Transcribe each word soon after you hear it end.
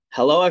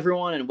Hello,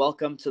 everyone, and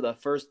welcome to the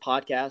first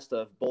podcast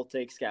of Bold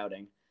Take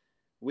Scouting.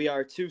 We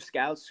are two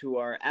scouts who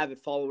are avid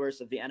followers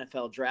of the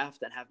NFL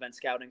draft and have been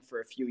scouting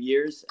for a few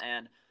years.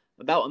 And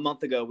about a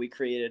month ago, we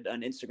created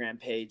an Instagram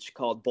page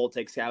called Bold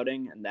Take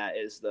Scouting, and that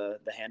is the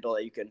handle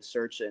that you can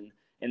search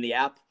in the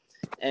app.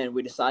 And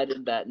we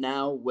decided that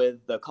now,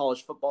 with the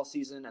college football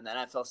season and the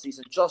NFL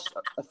season just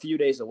a few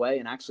days away,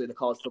 and actually the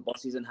college football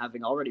season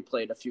having already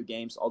played a few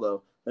games,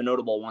 although the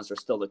notable ones are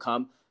still to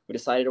come, we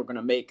decided we're going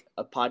to make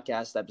a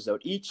podcast episode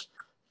each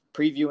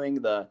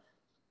previewing the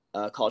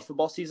college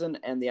football season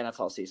and the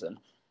NFL season.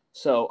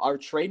 So our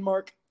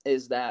trademark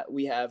is that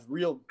we have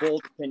real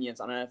bold opinions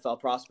on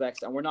NFL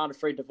prospects, and we're not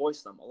afraid to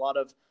voice them. A lot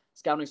of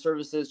scouting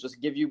services just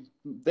give you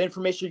the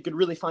information you could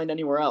really find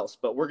anywhere else,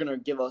 but we're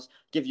going to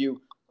give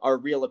you our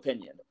real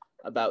opinion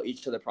about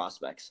each of the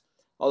prospects.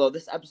 Although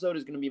this episode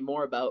is going to be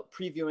more about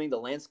previewing the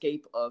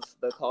landscape of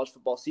the college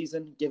football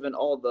season, given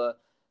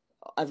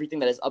everything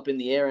that is up in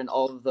the air and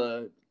all of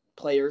the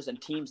players and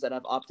teams that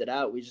have opted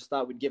out. We just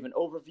thought we'd give an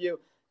overview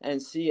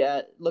and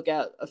look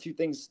at a few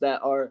things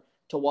that are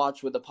to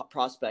watch with the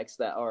prospects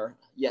that are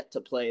yet to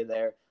play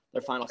their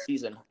final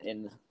season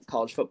in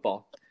college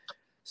football.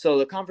 So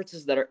the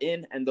conferences that are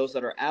in and those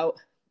that are out,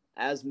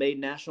 as made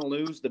national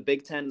news, the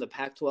Big Ten and the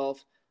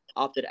Pac-12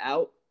 opted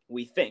out.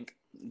 We think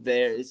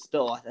there is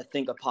still, I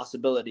think, a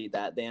possibility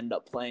that they end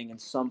up playing in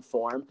some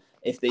form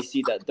if they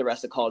see that the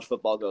rest of college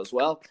football goes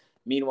well.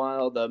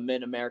 Meanwhile, the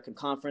Mid-American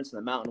Conference and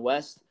the Mountain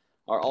West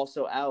are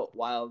also out,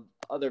 while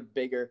other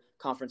bigger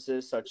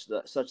conferences such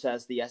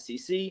as the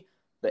SEC,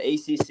 the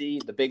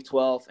ACC, the Big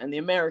 12, and the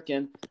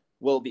American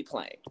will be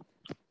playing.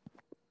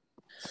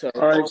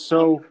 All right,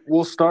 so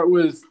we'll start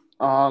with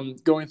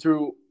going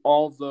through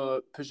all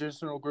the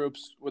positional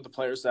groups with the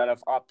players that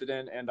have opted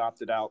in and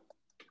opted out.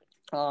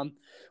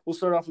 We'll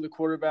start off with the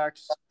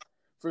quarterbacks.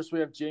 First, we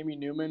have Jamie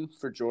Newman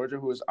for Georgia,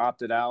 who has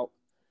opted out,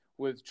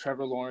 with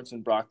Trevor Lawrence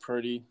and Brock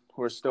Purdy,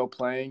 who are still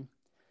playing.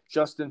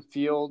 Justin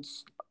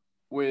Fields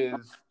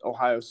with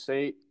Ohio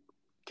State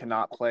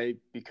cannot play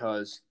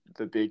because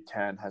the Big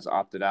Ten has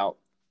opted out.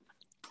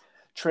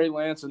 Trey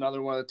Lance,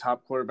 another one of the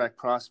top quarterback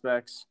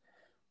prospects,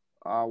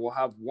 will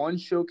have one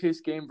showcase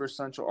game versus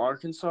Central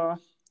Arkansas.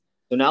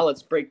 So now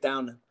let's break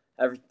down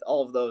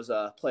all of those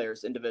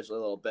players individually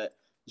a little bit.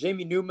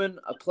 Jamie Newman,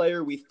 a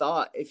player we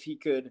thought if he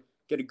could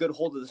get a good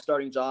hold of the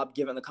starting job,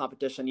 given the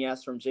competition he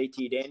has from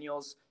JT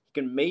Daniels,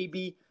 he can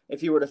maybe,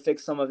 if he were to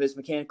fix some of his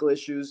mechanical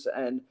issues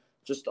and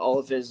just all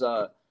of his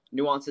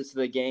nuances to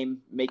the game,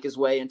 make his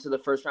way into the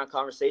first-round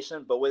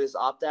conversation. But with his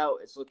opt-out,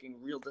 it's looking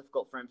real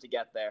difficult for him to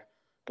get there.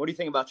 What do you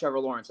think about Trevor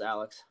Lawrence,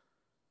 Alex?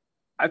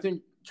 I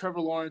think Trevor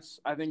Lawrence,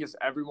 as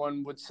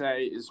everyone would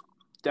say, is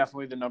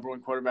definitely the number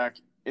one quarterback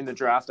in the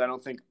draft. I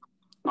don't think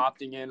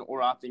opting in or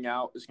opting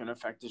out is going to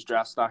affect his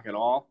draft stock at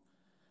all.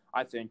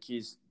 I think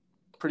he's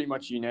pretty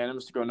much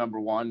unanimous to go number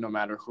one, no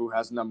matter who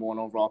has the number one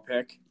overall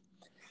pick.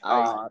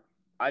 I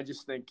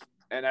just think,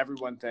 and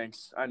everyone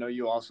thinks, I know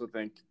you also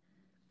think,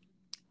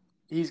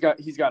 he's got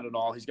it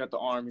all. He's got the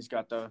arm. He's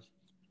got the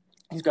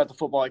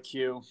football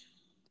IQ.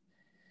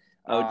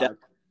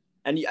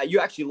 And you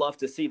actually love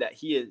to see that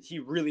he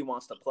really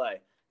wants to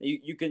play.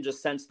 You can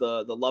just sense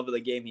the love of the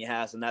game he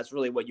has, and that's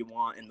really what you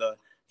want in the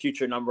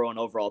future number one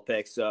overall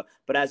pick. So,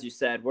 but as you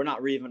said, we're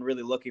not even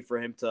really looking for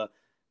him to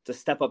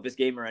step up his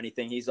game or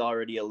anything. He's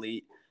already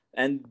elite.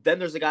 And then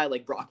there's a guy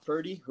like Brock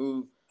Purdy,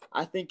 who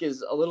I think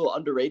is a little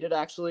underrated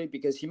actually,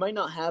 because he might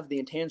not have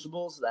the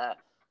intangibles that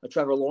a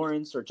Trevor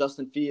Lawrence or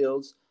Justin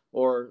Fields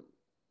or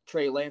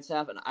Trey Lance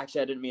have. And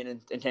actually, I didn't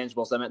mean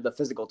intangibles. I meant the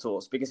physical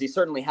tools, because he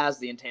certainly has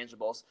the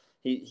intangibles.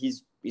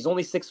 He's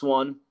only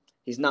 6'1".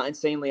 He's not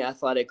insanely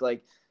athletic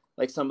like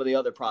some of the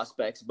other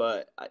prospects,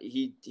 but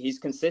he's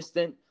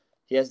consistent.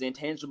 He has the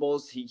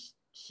intangibles.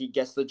 He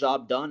gets the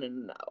job done.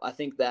 And I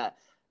think that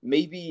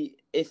maybe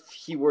if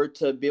he were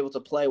to be able to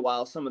play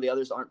while some of the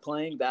others aren't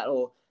playing,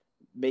 that'll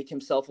make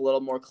himself a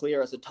little more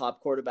clear as a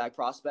top quarterback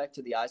prospect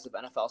to the eyes of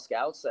NFL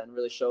scouts, and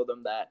really show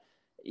them that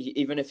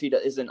even if he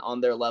isn't on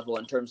their level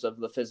in terms of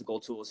the physical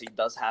tools, he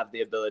does have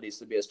the abilities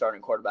to be a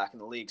starting quarterback in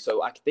the league.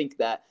 So I think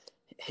that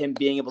him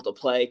being able to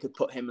play could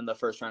put him in the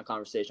first-round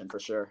conversation for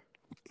sure.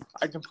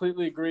 I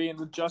completely agree. And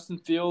with Justin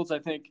Fields, I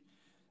think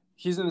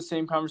he's in the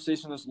same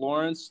conversation as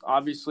Lawrence.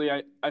 Obviously,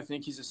 I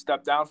think he's a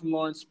step down from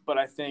Lawrence, but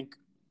I think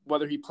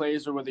whether he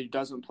plays or whether he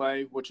doesn't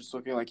play, which is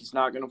looking like he's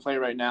not going to play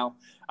right now,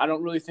 I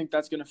don't really think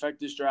that's going to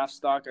affect his draft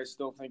stock. I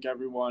still think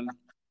everyone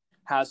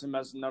has him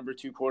as the number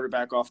two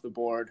quarterback off the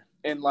board,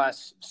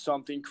 unless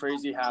something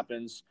crazy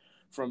happens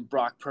from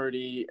Brock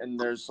Purdy and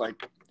there's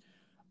like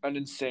an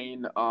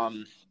insane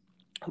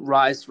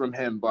rise from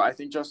him. But I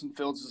think Justin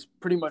Fields is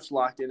pretty much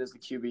locked in as the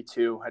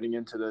QB2 heading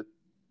into the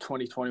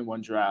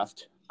 2021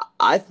 draft.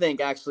 I think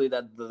actually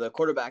that the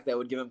quarterback that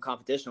would give him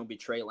competition would be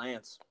Trey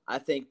Lance. I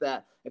think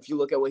that if you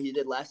look at what he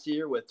did last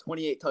year with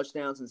 28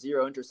 touchdowns and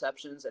 0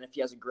 interceptions, and if he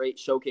has a great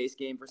showcase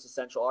game versus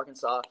Central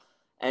Arkansas,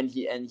 and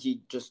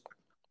he just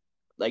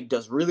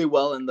does really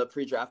well in the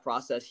pre-draft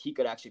process, he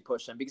could actually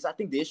push him. Because I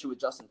think the issue with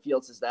Justin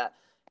Fields is that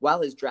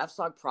while his draft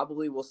stock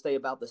probably will stay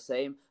about the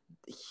same,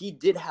 he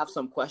did have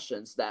some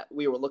questions that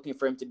we were looking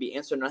for him to be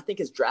answered. And I think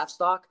his draft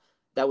stock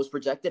that was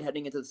projected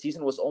heading into the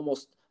season was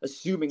almost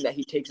assuming that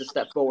he takes a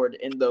step forward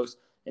in those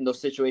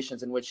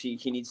situations in which he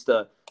needs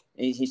to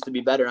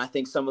be better. And I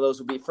think some of those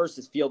would be, first,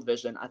 his field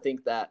vision. I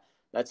think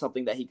that's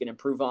something that he can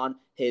improve on.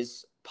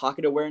 His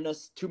pocket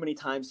awareness, too many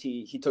times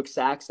he took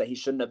sacks that he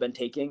shouldn't have been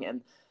taking.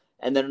 And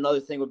then another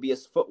thing would be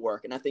his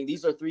footwork. And I think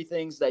these are three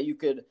things that you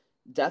could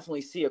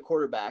definitely see a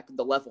quarterback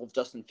the level of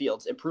Justin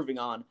Fields improving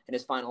on in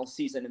his final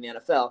season in the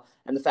NFL.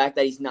 And the fact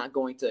that he's not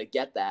going to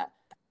get that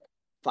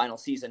final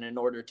season in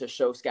order to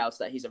show scouts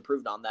that he's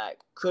improved on that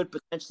could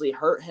potentially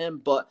hurt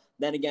him. But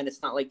then again,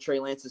 it's not like Trey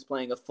Lance is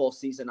playing a full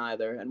season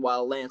either. And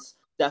while Lance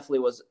definitely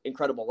was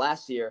incredible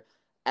last year,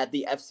 at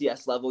the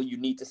FCS level, you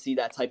need to see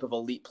that type of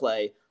elite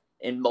play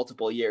in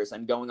multiple years.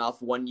 And going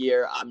off 1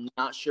 year, I'm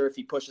not sure if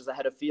he pushes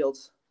ahead of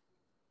Fields.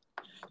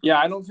 Yeah,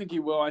 I don't think he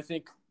will. I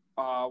think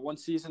 1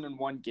 season and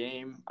 1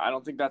 game, I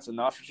don't think that's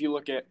enough. If you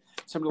look at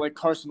somebody like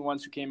Carson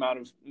Wentz, who came out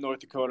of North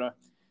Dakota,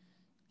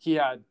 he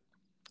had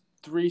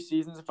 3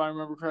 seasons, if I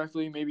remember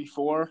correctly, maybe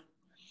 4,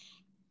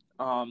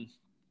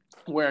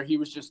 where he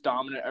was just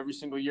dominant every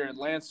single year. And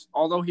Lance,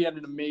 although he had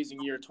an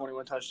amazing year,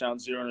 21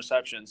 touchdowns, 0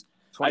 interceptions,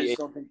 I just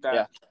don't think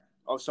that –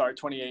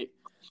 28.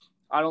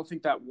 I don't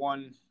think that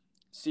 1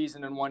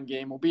 season and 1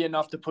 game will be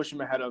enough to push him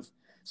ahead of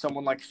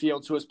someone like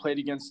Fields, who has played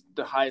against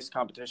the highest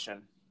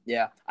competition.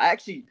 Yeah, I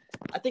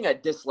think I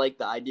dislike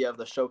the idea of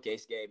the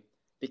showcase game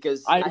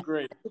because I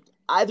agree.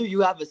 Either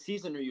you have a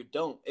season or you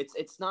don't.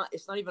 It's not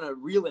even a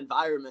real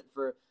environment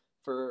for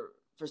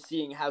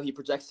seeing how he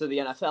projects to the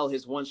NFL.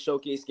 His 1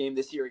 showcase game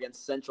this year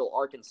against Central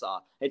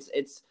Arkansas.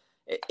 It's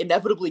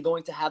inevitably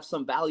going to have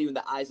some value in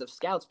the eyes of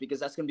scouts because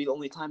that's going to be the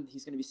only time that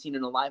he's going to be seen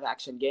in a live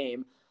action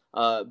game,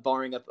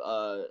 barring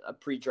a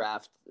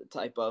pre-draft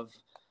type of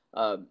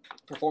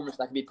performance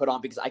that can be put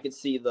on, because I could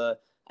see the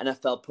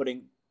NFL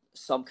putting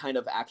some kind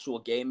of actual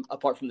game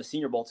apart from the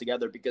Senior Bowl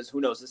together, because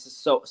who knows, this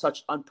is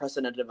such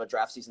unprecedented of a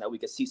draft season that we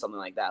could see something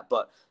like that.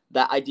 But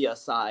that idea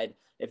aside,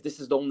 if this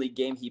is the only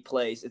game he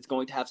plays, it's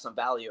going to have some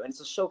value, and it's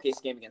a showcase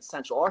game against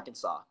Central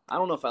Arkansas. I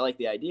don't know if I like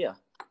the idea.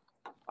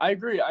 I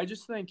agree.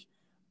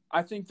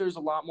 I think there's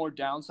a lot more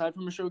downside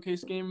from a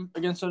showcase game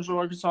against Central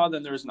Arkansas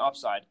than there is an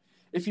upside.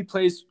 If he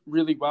plays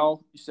really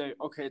well, you say,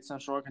 okay, it's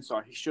Central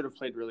Arkansas. He should have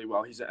played really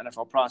well. He's an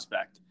NFL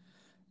prospect.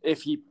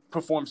 If he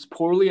performs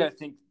poorly, I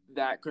think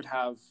that could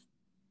have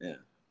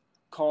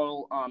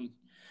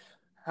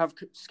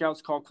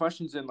scouts call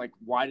questions in, like,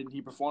 why didn't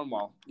he perform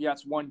well? Yeah,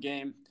 it's 1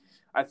 game.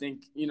 I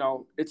think,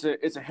 it's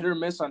a hit or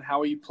miss on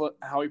how he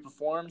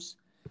performs.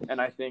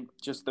 And I think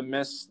just the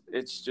miss,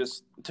 it's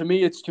just, to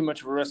me, it's too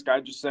much of a risk. I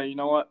just say, you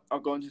know what, I'll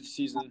go into the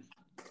season,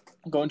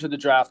 go into the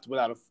draft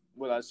without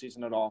a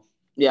season at all.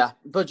 Yeah,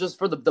 but just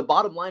for the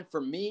bottom line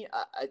for me,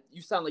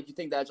 you sound like you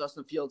think that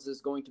Justin Fields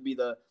is going to be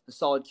the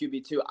solid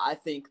QB2. I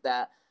think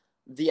that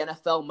the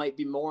NFL might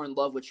be more in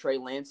love with Trey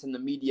Lance than the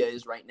media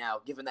is right now,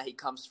 given that he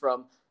comes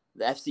from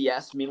the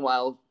FCS.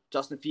 Meanwhile,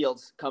 Justin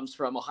Fields comes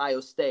from Ohio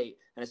State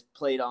and has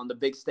played on the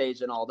big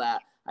stage and all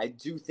that. I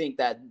do think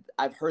that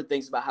I've heard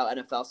things about how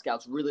NFL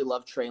scouts really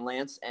love Trey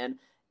Lance, and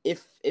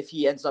if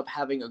he ends up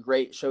having a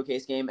great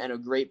showcase game and a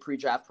great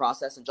pre-draft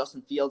process, and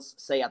Justin Fields,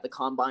 say at the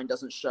combine,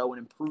 doesn't show an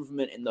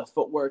improvement in the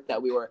footwork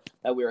that we were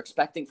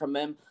expecting from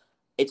him,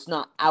 it's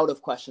not out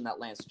of question that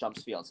Lance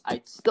jumps Fields.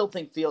 I still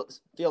think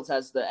Fields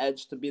has the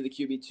edge to be the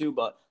QB2,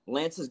 but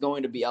Lance is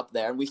going to be up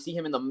there, and we see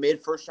him in the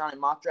mid-first round in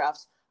mock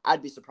drafts.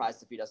 I'd be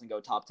surprised if he doesn't go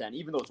top 10,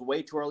 even though it's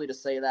way too early to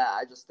say that.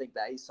 I just think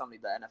that he's somebody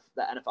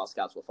that NFL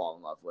scouts will fall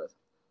in love with.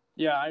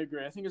 Yeah, I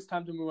agree. I think it's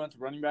time to move on to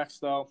running backs,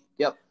 though.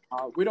 Yep.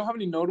 We don't have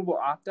any notable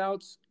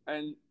opt-outs,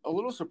 and a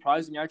little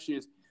surprising, actually,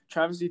 is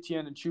Travis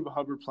Etienne and Chuba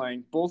Hubbard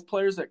playing. Both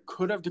players that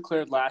could have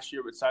declared last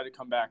year but decided to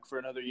come back for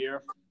another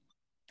year.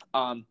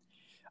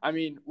 I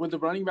mean, with the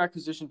running back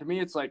position, to me,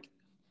 it's like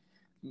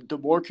the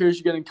more carries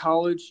you get in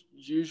college,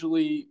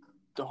 usually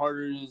the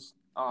harder it is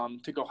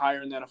to go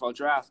higher in the NFL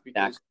draft,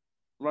 because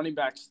running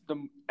backs,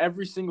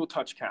 every single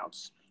touch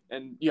counts,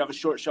 and you have a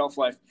short shelf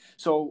life.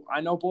 So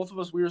I know both of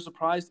us, we were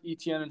surprised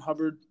Etienne and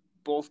Hubbard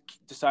both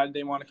decided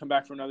they want to come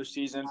back for another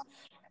season.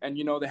 And,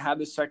 they had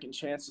this second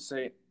chance to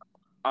say,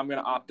 I'm going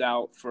to opt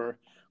out for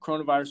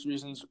coronavirus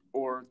reasons,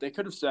 or they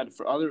could have done it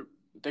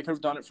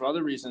for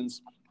other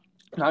reasons.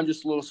 And I'm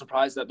just a little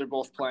surprised that they're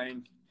both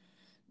playing,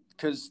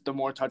 because the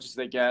more touches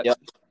they get,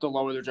 the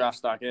lower their draft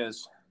stock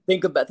is.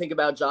 Think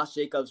about Josh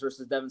Jacobs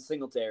versus Devin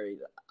Singletary.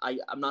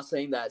 I'm not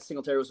saying that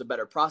Singletary was a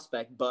better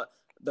prospect, but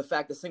the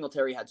fact that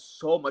Singletary had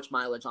so much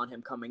mileage on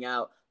him coming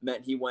out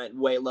meant he went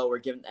way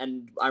lower.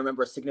 And I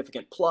remember a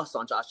significant plus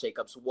on Josh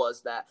Jacobs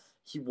was that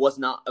he was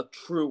not a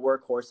true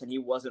workhorse and he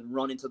wasn't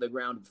run into the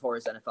ground before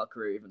his NFL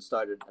career even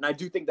started. And I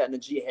do think that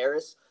Najee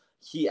Harris,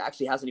 he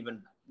actually hasn't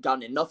even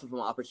gotten enough of an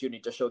opportunity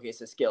to showcase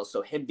his skills.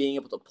 So him being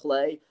able to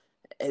play,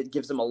 it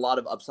gives him a lot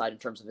of upside in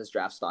terms of his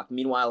draft stock.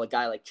 Meanwhile, a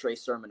guy like Trey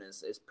Sermon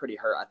is pretty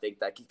hurt, I think,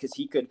 that because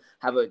he could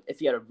have if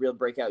he had a real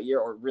breakout year,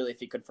 or really if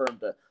he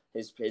confirmed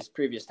his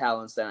previous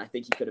talents, then I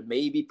think he could have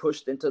maybe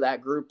pushed into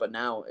that group. But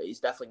now he's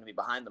definitely going to be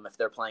behind them if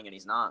they're playing and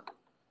he's not.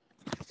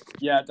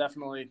 Yeah,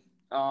 definitely.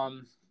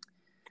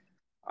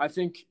 I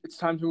think it's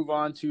time to move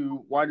on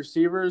to wide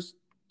receivers.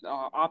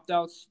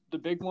 Opt-outs, the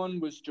big one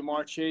was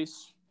Ja'Marr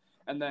Chase,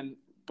 and then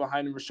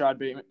behind him, Rashad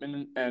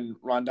Bateman and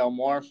Rondale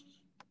Moore.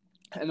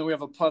 And then we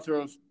have a plethora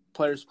of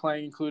players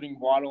playing, including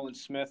Waddle and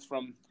Smith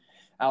from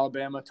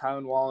Alabama,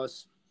 Tylan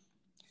Wallace.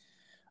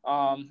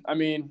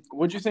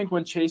 What do you think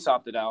when Chase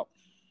opted out?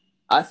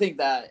 I think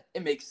that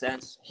it makes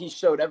sense. He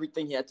showed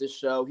everything he had to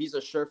show. He's a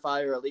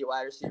surefire elite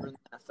wide receiver in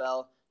the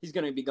NFL. He's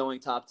going to be going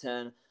top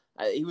 10.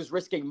 He was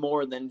risking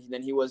more than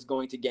he was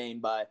going to gain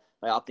by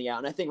opting out.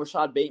 And I think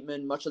Rashad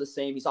Bateman, much of the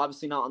same. He's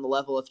obviously not on the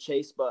level of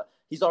Chase, but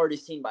he's already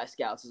seen by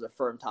scouts as a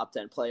firm top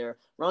 10 player.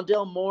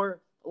 Rondale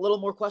Moore, a little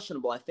more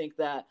questionable. I think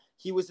that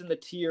he was in the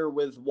tier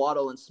with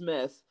Waddle and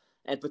Smith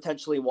and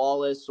potentially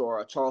Wallace or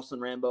a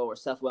Charleston Rambo or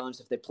Seth Williams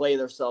if they play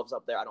themselves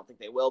up there. I don't think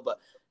they will, but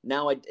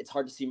now it's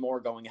hard to see Moore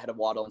going ahead of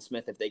Waddle and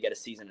Smith if they get a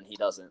season and he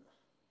doesn't.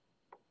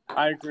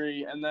 I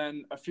agree. And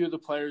then a few of the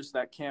players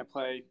that can't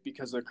play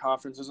because their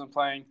conference isn't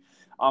playing,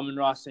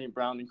 Amon-Ra St.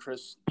 Brown and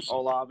Chris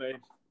Olave.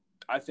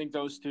 I think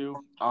those two,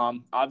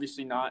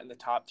 obviously not in the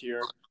top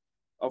tier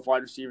of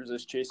wide receivers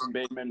as Chase and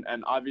Bateman.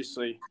 And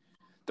obviously,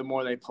 the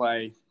more they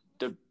play,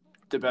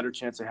 the better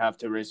chance they have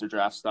to raise their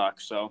draft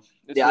stock. So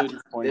it's really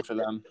disappointing for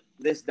them.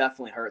 This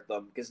definitely hurt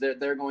them because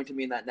they're going to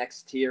be in that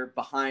next tier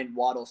behind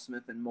Waddle,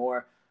 Smith, and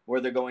Moore, where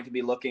they're going to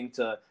be looking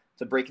to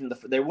break into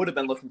they would have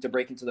been looking to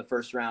break into the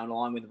first round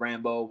along with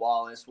Rambo,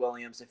 Wallace,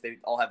 Williams if they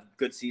all have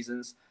good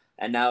seasons.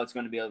 And now it's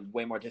going to be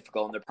way more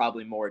difficult, and they're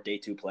probably more day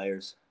 2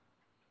 players.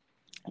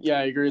 Yeah,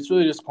 I agree. It's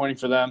really disappointing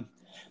for them.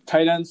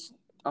 Tight ends,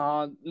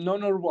 no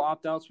notable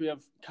opt-outs. We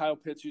have Kyle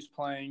Pitts who's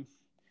playing,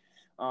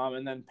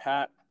 and then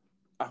Pat,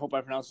 I hope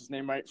I pronounced his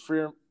name right,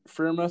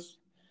 Freiermuth.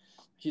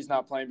 He's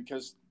not playing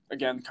because,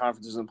 again, the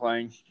conference isn't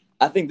playing.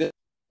 I think this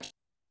is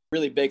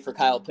really big for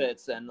Kyle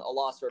Pitts and a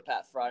loss for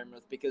Pat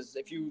Freiermuth because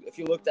if you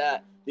looked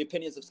at the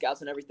opinions of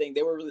scouts and everything,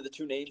 they were really the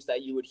two names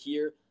that you would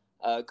hear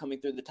coming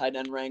through the tight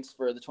end ranks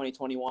for the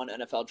 2021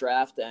 NFL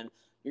draft. And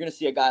you're going to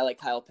see a guy like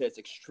Kyle Pitts,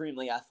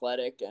 extremely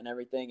athletic and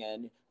everything.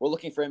 And we're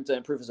looking for him to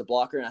improve as a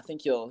blocker. And I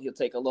think he'll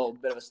take a little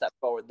bit of a step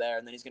forward there.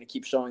 And then he's going to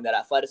keep showing that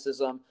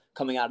athleticism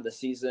coming out of the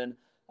season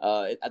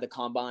at the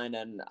combine.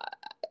 And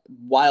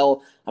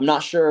while I'm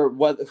not sure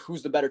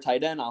who's the better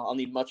tight end, I'll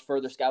need much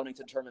further scouting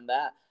to determine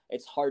that.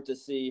 It's hard to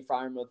see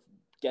Freiermuth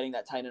getting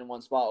that tight end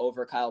 1 spot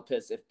over Kyle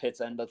Pitts if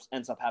Pitts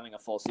ends up having a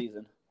full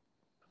season.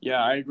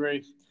 Yeah, I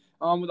agree.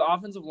 With the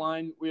offensive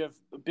line, we have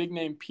a big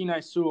name,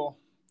 Penei Sewell,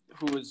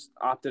 who was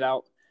opted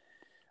out.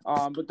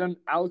 But then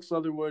Alex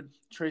Leatherwood,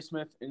 Trey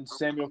Smith, and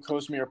Samuel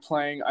Cosmi are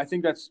playing. I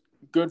think that's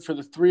good for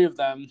the three of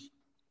them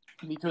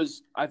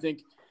because I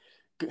think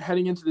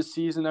heading into the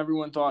season,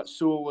 everyone thought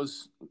Sewell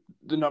was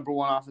the number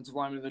 1 offensive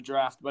lineman in the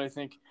draft. But I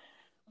think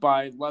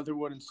by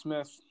Leatherwood and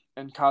Smith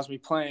and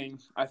Cosmi playing,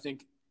 I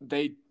think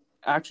they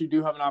actually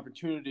do have an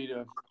opportunity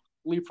to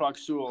leapfrog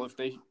Sewell if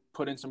they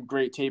put in some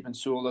great tape and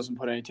Sewell doesn't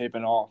put any tape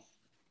in at all.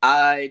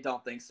 I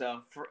don't think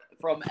so.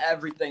 From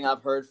everything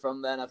I've heard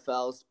from the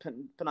NFL's,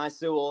 Penei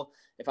Sewell,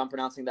 if I'm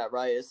pronouncing that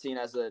right, is seen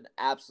as an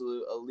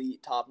absolute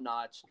elite,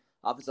 top-notch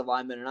offensive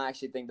lineman, and I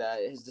actually think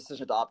that his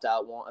decision to opt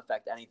out won't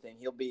affect anything.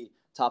 He'll be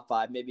top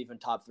 5, maybe even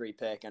top 3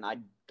 pick, and I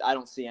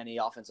don't see any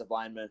offensive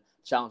lineman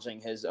challenging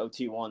his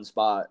OT1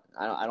 spot.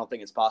 I don't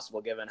think it's possible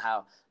given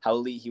how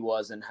elite he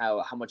was and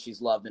how much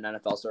he's loved in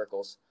NFL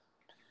circles.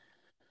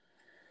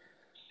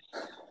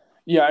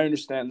 Yeah, I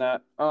understand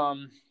that.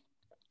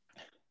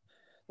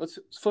 Let's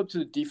flip to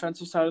the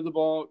defensive side of the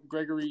ball.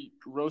 Gregory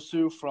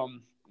Rousseau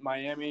from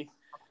Miami,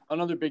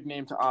 another big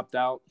name to opt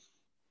out.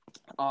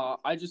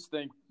 I just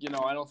think,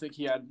 I don't think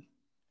he had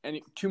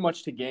too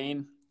much to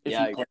gain if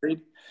he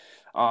played.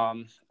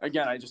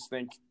 Again, I just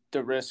think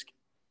the risk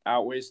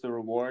outweighs the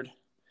reward.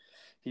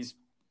 He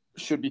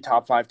should be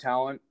top 5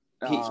 talent.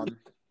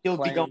 He'll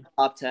be going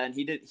top 10.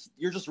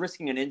 You're just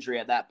risking an injury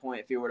at that point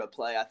if he were to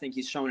play. I think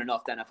he's shown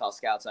enough to NFL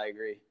scouts. I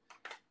agree.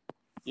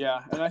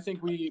 Yeah, and I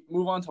think we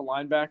move on to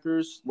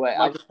linebackers. Wait,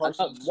 I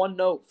have one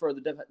note for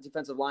the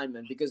defensive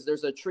linemen because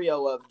there's a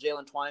trio of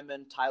Jalen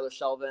Twyman, Tyler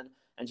Shelvin,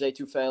 and Jay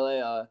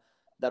Tufele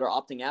that are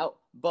opting out.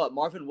 But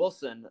Marvin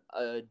Wilson,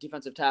 a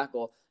defensive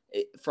tackle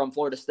from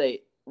Florida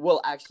State, will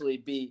actually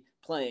be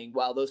playing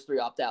while those 3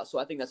 opt out. So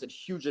I think that's a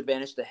huge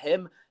advantage to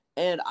him.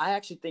 And I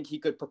actually think he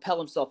could propel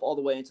himself all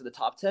the way into the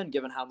top 10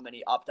 given how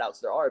many opt-outs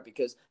there are.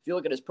 Because if you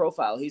look at his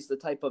profile, he's the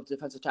type of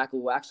defensive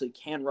tackle who actually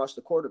can rush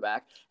the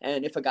quarterback.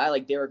 And if a guy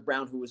like Derek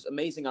Brown, who was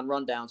amazing on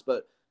rundowns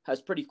but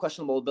has pretty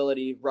questionable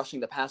ability rushing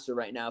the passer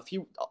right now, if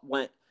he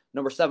went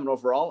number 7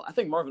 overall, I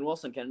think Marvin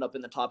Wilson can end up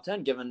in the top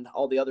 10 given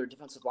all the other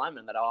defensive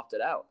linemen that opted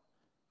out.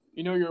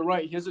 You're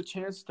right. He has a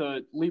chance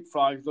to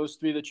leapfrog those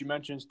 3 that you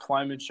mentioned,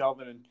 Twyman,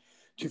 Shelvin, and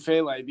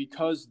Tufele,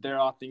 because they're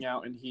opting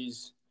out and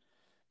he's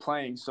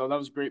playing. So that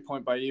was a great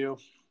point by you.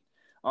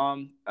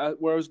 Where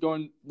I was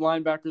going,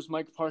 linebackers,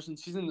 Micah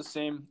Parsons, he's in the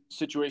same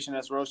situation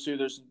as Rousseau.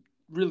 There's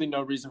really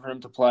no reason for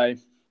him to play.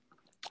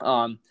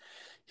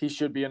 He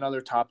should be another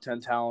top 10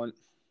 talent.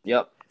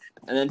 Yep.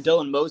 And then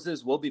Dylan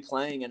Moses will be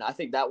playing, and I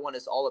think that one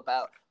is all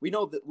about we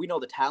know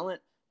the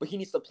talent, but he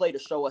needs to play to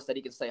show us that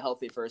he can stay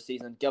healthy for a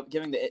season.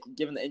 Given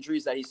the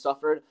injuries that he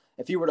suffered,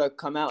 if he were to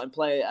come out and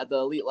play at the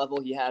elite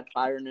level he had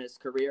prior in his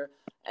career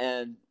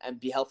and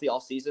be healthy all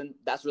season,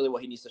 that's really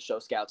what he needs to show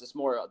scouts. It's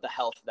more the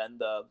health than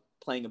the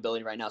playing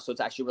ability right now. So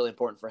it's actually really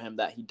important for him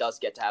that he does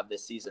get to have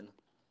this season.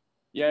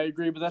 Yeah, I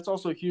agree, but that's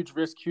also a huge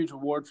risk, huge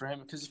reward for him,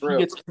 because if he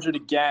gets injured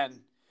again,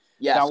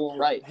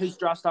 his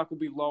draft stock will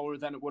be lower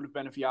than it would have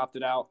been if he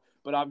opted out.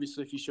 But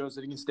obviously, if he shows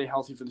that he can stay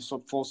healthy for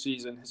the full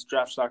season, his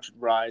draft stock should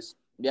rise.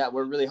 Yeah,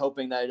 we're really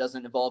hoping that it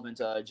doesn't evolve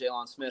into a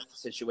Jalen Smith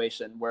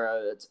situation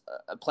where it's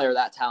a player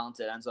that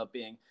talented ends up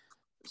being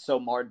so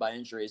marred by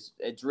injuries.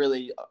 It's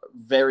really a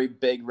very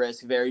big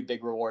risk, very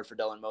big reward for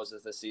Dylan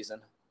Moses this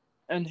season.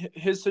 And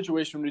his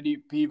situation would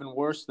be even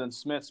worse than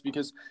Smith's,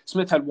 because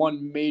Smith had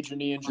one major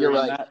knee injury. You're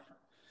right.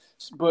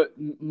 But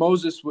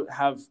Moses would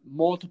have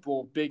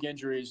multiple big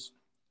injuries,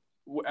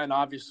 and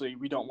obviously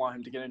we don't want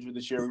him to get injured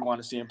this year. We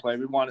want to see him play.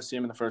 We want to see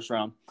him in the first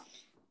round.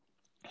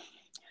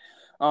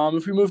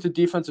 If we move to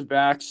defensive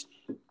backs,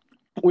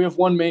 we have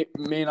one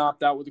main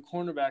opt-out with the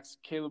cornerbacks,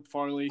 Caleb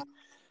Farley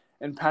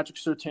and Patrick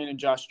Surtain and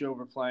Josh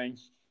Jover playing.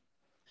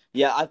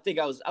 Yeah, I think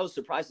I was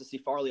surprised to see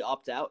Farley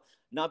opt out,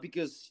 not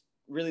because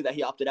really that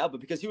he opted out,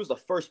 but because he was the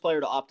first player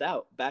to opt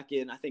out back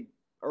in, I think,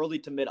 early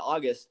to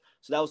mid-August.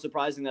 So that was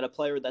surprising that a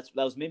player that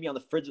was maybe on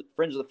the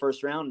fringe of the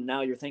first round, and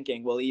now you're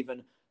thinking, well,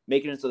 even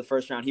making it into the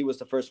first round, he was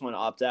the first one to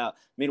opt out.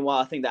 Meanwhile,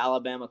 I think the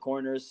Alabama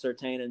corners,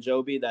 Surtain and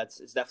Joby,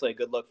 it's definitely a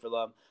good look for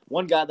them.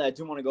 One guy that I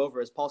do want to go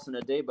over is Paulson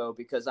Adebo,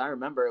 because I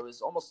remember it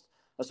was almost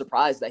a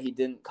surprise that he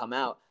didn't come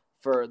out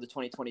for the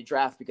 2020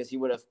 draft, because he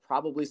would have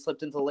probably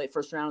slipped into the late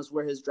first rounds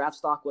where his draft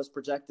stock was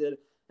projected.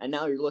 And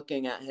now you're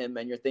looking at him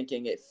and you're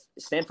thinking, if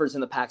Stanford's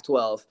in the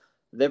Pac-12,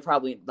 they're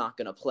probably not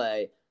going to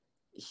play.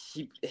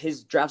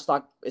 His draft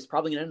stock is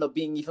probably going to end up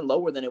being even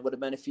lower than it would have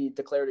been if he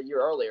declared a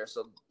year earlier.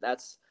 So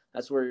that's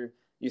where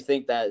you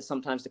think that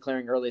sometimes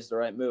declaring early is the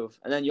right move.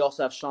 And then you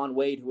also have Shaun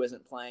Wade, who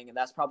isn't playing, and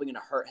that's probably going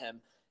to hurt him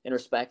in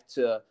respect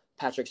to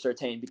Patrick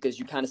Surtain, because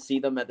you kind of see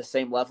them at the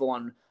same level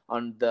on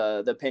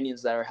the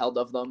opinions that are held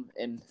of them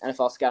in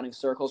NFL scouting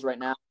circles right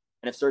now.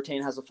 And if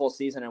Surtain has a full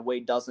season and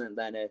Wade doesn't,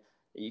 then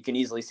you can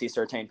easily see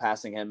Surtain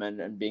passing him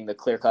and being the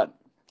clear-cut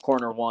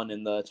corner one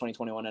in the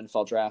 2021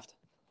 NFL draft.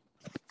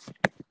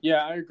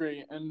 Yeah, I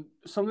agree. And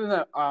something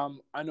that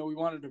I know we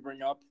wanted to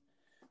bring up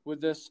with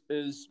this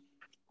is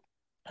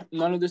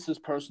none of this is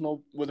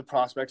personal with the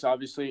prospects.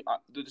 Obviously,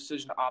 the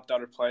decision to opt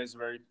out or play is a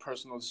very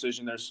personal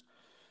decision. There's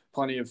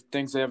plenty of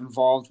things they have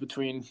involved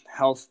between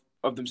health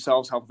of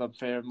themselves, health of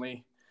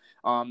family,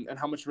 and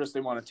how much risk they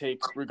want to take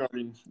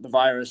regarding the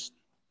virus.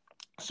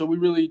 So we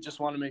really just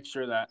want to make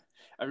sure that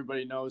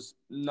everybody knows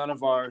none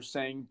of our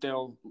saying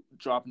they'll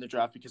drop in the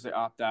draft because they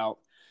opt out.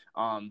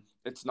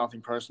 It's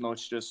nothing personal.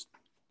 It's just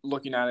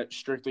looking at it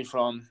strictly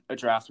from a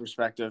draft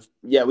perspective.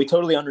 Yeah, we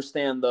totally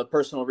understand the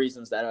personal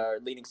reasons that are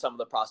leading some of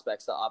the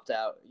prospects to opt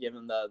out,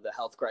 given the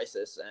health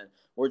crisis. And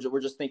we're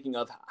just thinking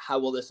of how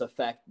will this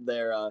affect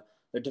their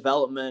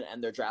development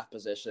and their draft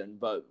position.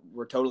 But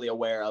we're totally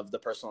aware of the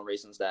personal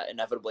reasons that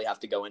inevitably have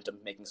to go into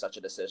making such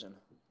a decision.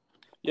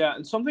 Yeah,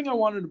 and something I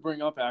wanted to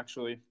bring up,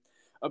 actually,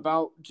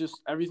 about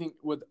just everything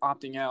with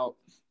opting out.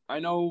 I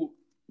know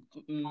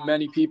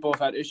many people have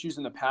had issues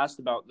in the past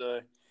about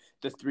the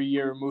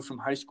 3-year move from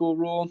high school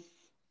rule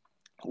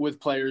with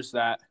players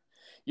that,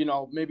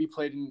 maybe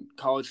played in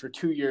college for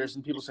 2 years,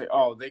 and people say,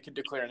 oh, they could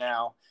declare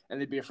now and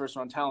they'd be a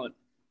first-round talent.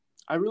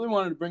 I really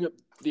wanted to bring up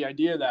the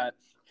idea that,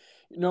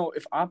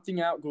 if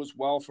opting out goes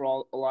well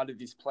for a lot of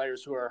these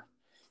players who are,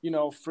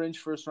 fringe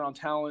first-round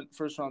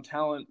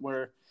talent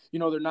where,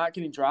 they're not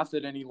getting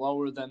drafted any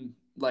lower than,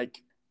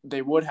 like,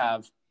 they would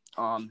have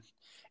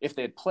if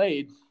they had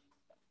played.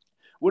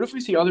 What if we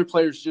see other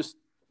players just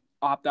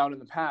opt out in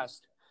the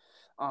past?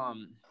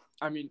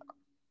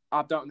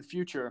 Opt out in the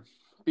future,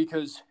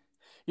 because,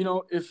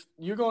 if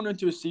you're going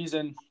into a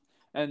season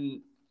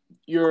and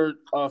you're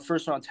a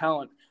first-round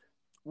talent,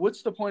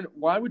 what's the point?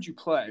 Why would you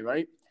play,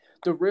 right?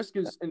 The risk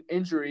is an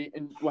injury,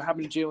 and what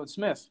happened to Jalen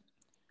Smith.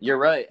 You're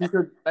right. He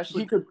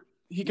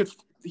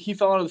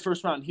fell out of the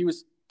first round. He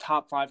was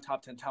top 5,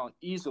 top 10 talent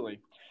easily,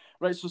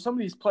 right? So some of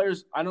these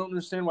players, I don't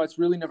understand why it's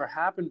really never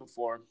happened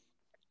before.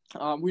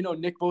 We know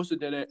Nick Bosa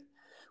did it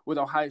with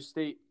Ohio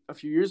State a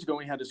few years ago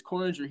when he had his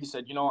core injury. He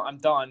said, I'm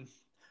done.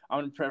 I'm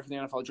going to prepare for the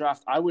NFL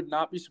draft. I would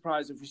not be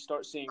surprised if we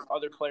start seeing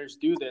other players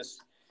do this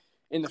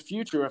in the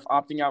future if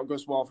opting out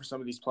goes well for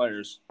some of these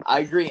players. I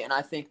agree, and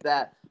I think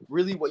that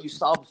really what you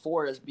saw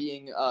before as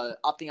being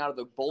opting out of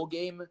the bowl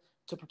game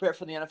to prepare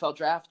for the NFL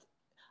draft,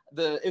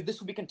 if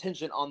this would be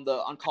contingent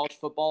on college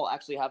football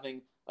actually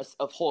having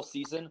a whole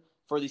season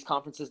for these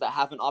conferences that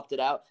haven't opted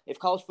out. If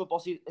college football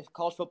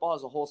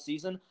has a whole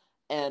season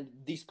and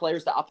these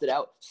players that opted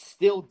out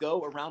still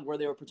go around where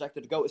they were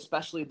projected to go,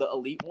 especially the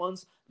elite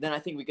ones, then I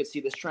think we could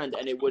see this trend,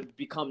 and it would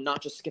become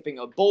not just skipping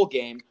a bowl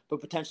game,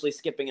 but potentially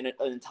skipping an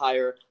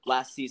entire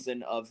last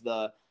season of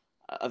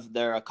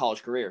their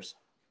college careers.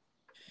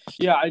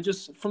 Yeah,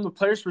 from the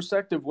player's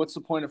perspective, what's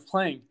the point of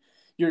playing?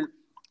 You're,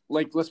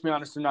 let's be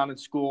honest, they're not in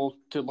school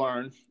to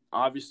learn.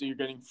 Obviously, you're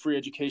getting free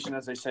education,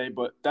 as they say,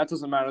 but that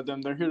doesn't matter to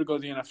them. They're here to go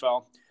to the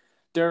NFL.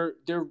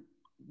 They're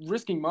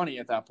risking money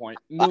at that point,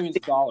 millions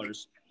of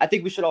dollars. I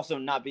think we should also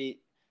not be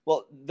 –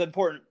 well, the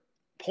important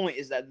point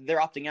is that they're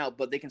opting out,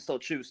 but they can still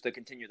choose to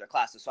continue their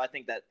classes. So I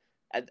think that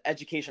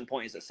education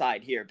point is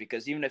aside here,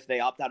 because even if they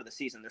opt out of the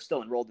season, they're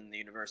still enrolled in the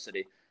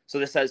university. So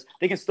this says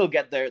they can still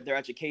get their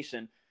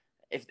education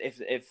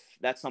if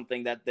that's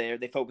something that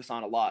they focus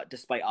on a lot,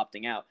 despite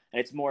opting out. And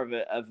it's more of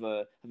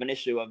an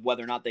issue of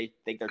whether or not they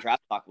think their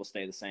draft stock will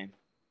stay the same.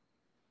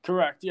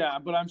 Correct. Yeah,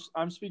 but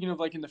I'm speaking of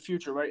like in the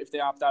future, right? If they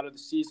opt out of the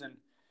season,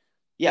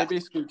 yeah, they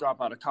basically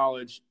drop out of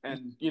college,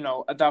 and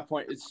at that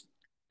point,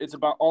 it's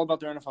all about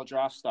their NFL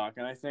draft stock.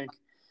 And I think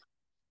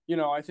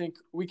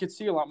we could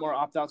see a lot more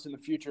opt outs in the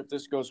future if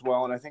this goes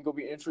well. And I think it'll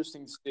be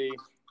interesting to see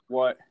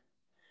what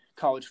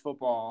college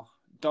football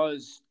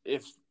does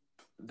if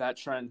that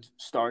trend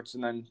starts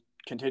and then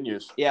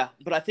continues. Yeah,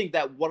 but I think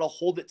that what'll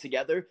hold it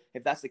together,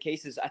 if that's the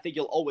case, is I think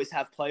you'll always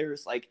have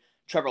players like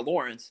Trevor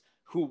Lawrence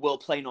who will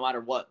play no matter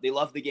what. They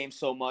love the game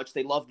so much.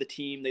 They love the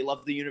team. They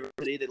love the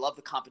university. They love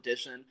the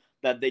competition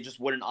that they just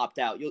wouldn't opt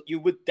out. You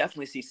would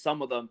definitely see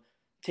some of them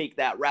take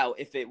that route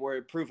if it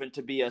were proven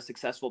to be a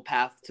successful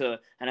path to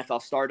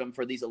NFL stardom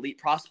for these elite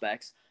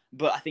prospects.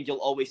 But I think you'll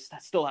always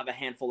still have a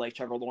handful like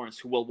Trevor Lawrence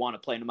who will want to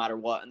play no matter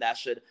what. And that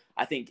should,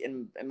 I think,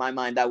 in my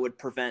mind, that would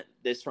prevent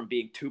this from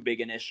being too big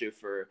an issue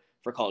for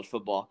college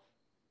football.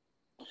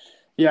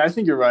 Yeah, I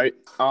think you're right.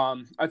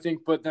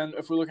 But then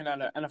if we're looking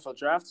at an NFL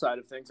draft side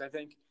of things, I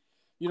think,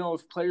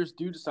 if players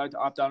do decide to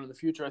opt out in the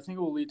future, I think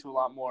it will lead to a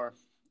lot more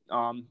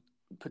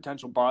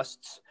potential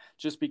busts,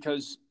 just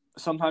because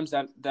sometimes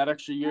that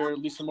extra year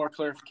leads to more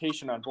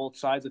clarification on both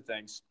sides of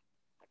things.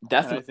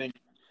 Definitely. And I think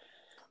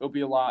it'll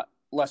be a lot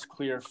less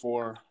clear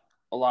for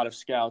a lot of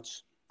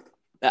scouts.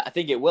 I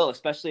think it will,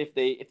 especially if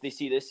they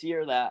see this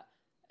year that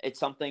it's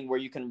something where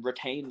you can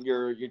retain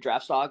your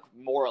draft stock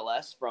more or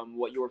less from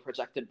what you were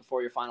projected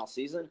before your final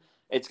season.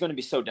 It's going to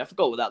be so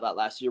difficult without that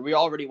last year. We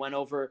already went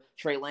over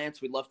Trey Lance.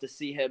 We'd love to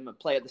see him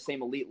play at the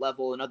same elite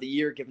level another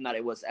year, given that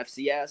it was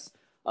FCS.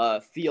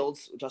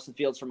 Justin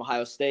Fields from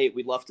Ohio State.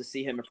 We'd love to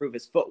see him improve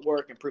his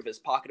footwork, improve his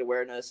pocket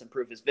awareness,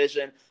 improve his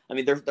vision. I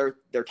mean,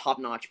 they're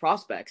top-notch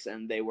prospects,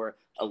 and they were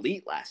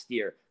elite last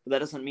year. But that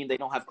doesn't mean they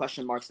don't have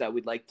question marks that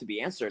we'd like to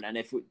be answered. And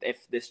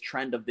if this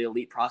trend of the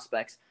elite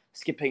prospects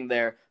skipping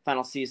their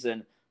final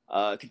season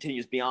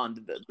continues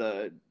beyond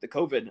the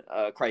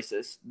COVID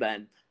crisis,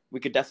 then we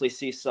could definitely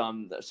see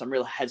some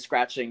real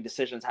head-scratching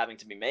decisions having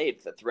to be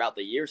made throughout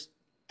the years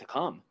to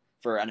come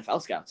for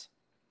NFL scouts.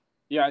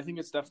 Yeah, I think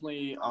it's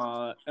definitely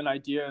an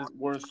idea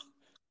worth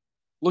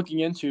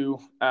looking into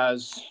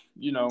as,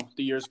 the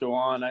years go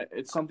on.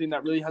 It's something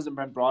that really hasn't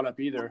been brought up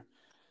either.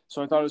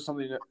 So I thought it was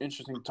something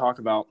interesting to talk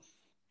about.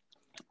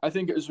 I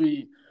think as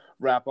we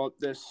wrap up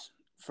this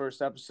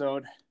first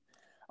episode,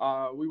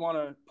 we want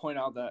to point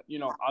out that,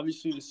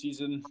 obviously the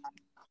season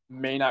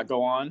may not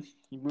go on.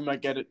 We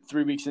might get it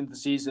 3 weeks into the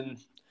season.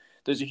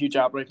 There's a huge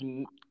outbreak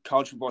and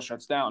college football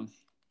shuts down.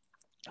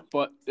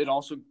 But it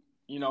also,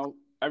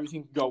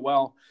 everything can go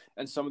well.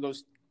 And some of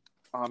those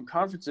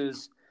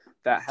conferences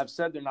that have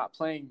said they're not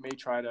playing may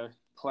try to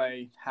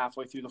play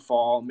halfway through the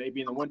fall,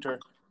 maybe in the winter,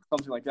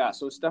 something like that.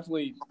 So it's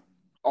definitely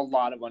a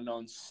lot of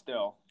unknowns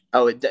still.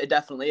 Oh, it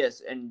definitely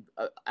is. And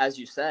as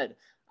you said,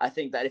 I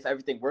think that if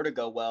everything were to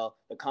go well,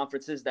 the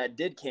conferences that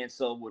did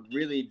cancel would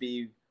really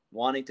be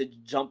wanting to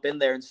jump in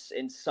there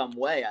in some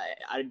way.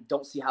 I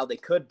don't see how they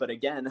could, but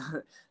again,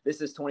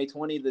 this is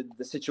 2020.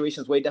 The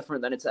situation is way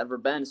different than it's ever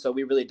been, so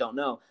we really don't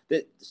know.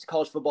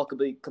 College football could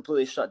be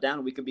completely shut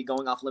down. We could be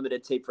going off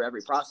limited tape for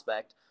every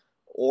prospect,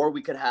 or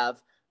we could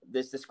have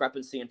this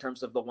discrepancy in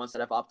terms of the ones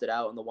that have opted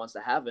out and the ones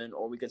that haven't,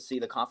 or we could see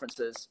the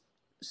conferences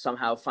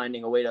somehow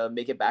finding a way to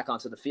make it back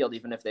onto the field,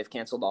 even if they've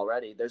canceled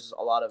already. There's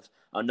a lot of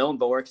unknown,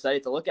 but we're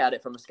excited to look at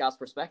it from a scout's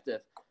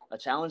perspective. A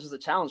challenge is a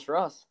challenge for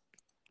us.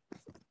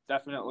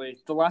 Definitely.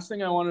 The last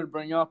thing I wanted to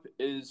bring up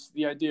is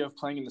the idea of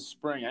playing in the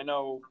spring. I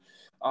know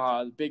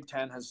the Big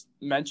Ten has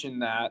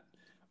mentioned that.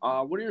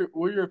 What are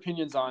your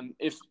opinions on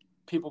if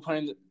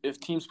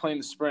teams playing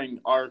the spring,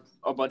 are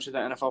a bunch of the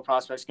NFL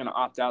prospects going to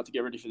opt out to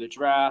get ready for the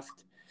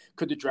draft?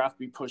 Could the draft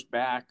be pushed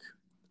back?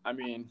 I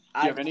mean,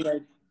 do you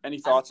have any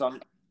thoughts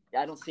on?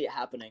 I don't see it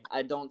happening.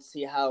 I don't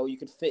see how you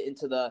could fit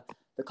into the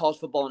college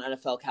football and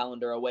NFL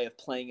calendar a way of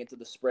playing into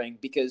the spring,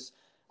 because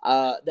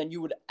then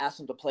you would ask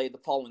them to play the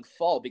following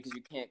fall, because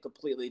you can't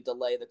completely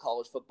delay the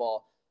college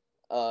football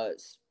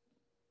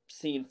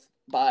scene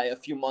by a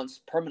few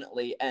months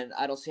permanently. And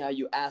I don't see how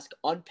you ask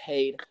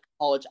unpaid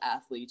college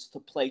athletes to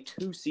play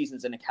 2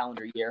 seasons in a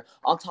calendar year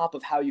on top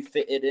of how you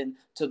fit it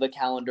into the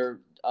calendar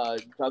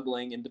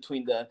juggling in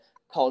between the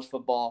college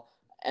football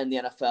and the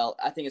NFL.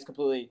 I think it's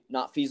completely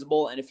not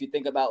feasible. And if you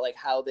think about like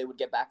how they would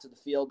get back to the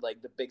field,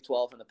 like the Big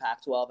 12 and the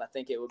Pac-12, I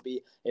think it would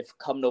be if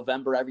come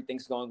November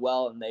everything's going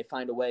well and they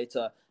find a way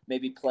to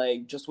maybe play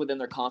just within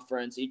their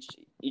conference.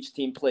 Each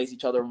team plays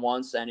each other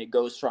once, and it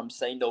goes from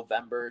say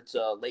November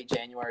to late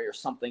January or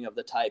something of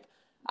the type.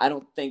 I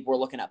don't think we're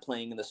looking at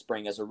playing in the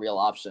spring as a real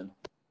option.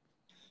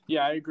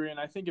 Yeah, I agree. And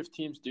I think if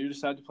teams do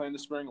decide to play in the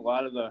spring, a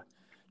lot of the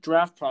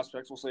draft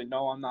prospects will say,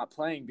 no, I'm not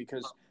playing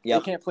because they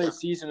can't play a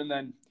season and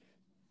then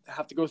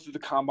have to go through the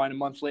combine a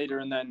month later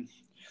and then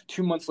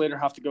 2 months later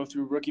have to go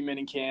through rookie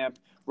mini camp,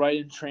 right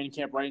into training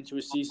camp, right into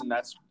a season.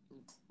 That's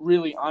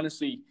really,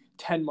 honestly,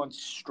 10 months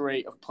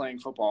straight of playing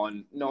football,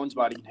 and no one's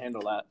body can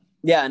handle that.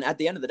 Yeah, and at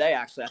the end of the day,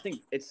 actually, I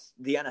think it's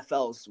the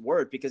NFL's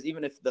word, because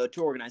even if the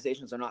two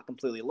organizations are not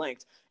completely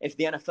linked, if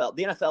the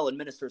NFL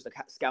administers the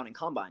scouting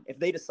combine. If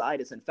they decide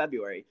it's in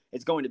February,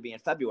 it's going to be in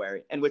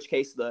February, in which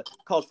case the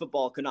college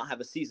football could not have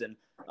a season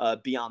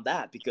beyond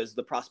that because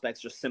the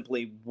prospects just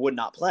simply would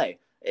not play.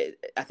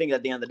 I think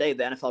at the end of the day,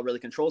 the NFL really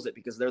controls it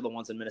because they're the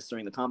ones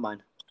administering the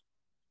combine.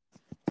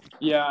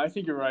 Yeah, I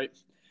think you're right.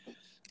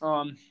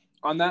 On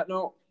that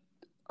note,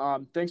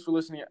 thanks for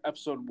listening to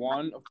episode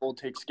 1 of Bold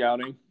Take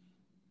Scouting.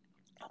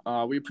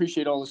 We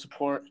appreciate all the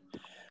support.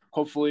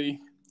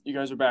 Hopefully, you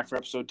guys are back for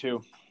episode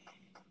 2.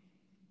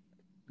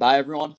 Bye, everyone.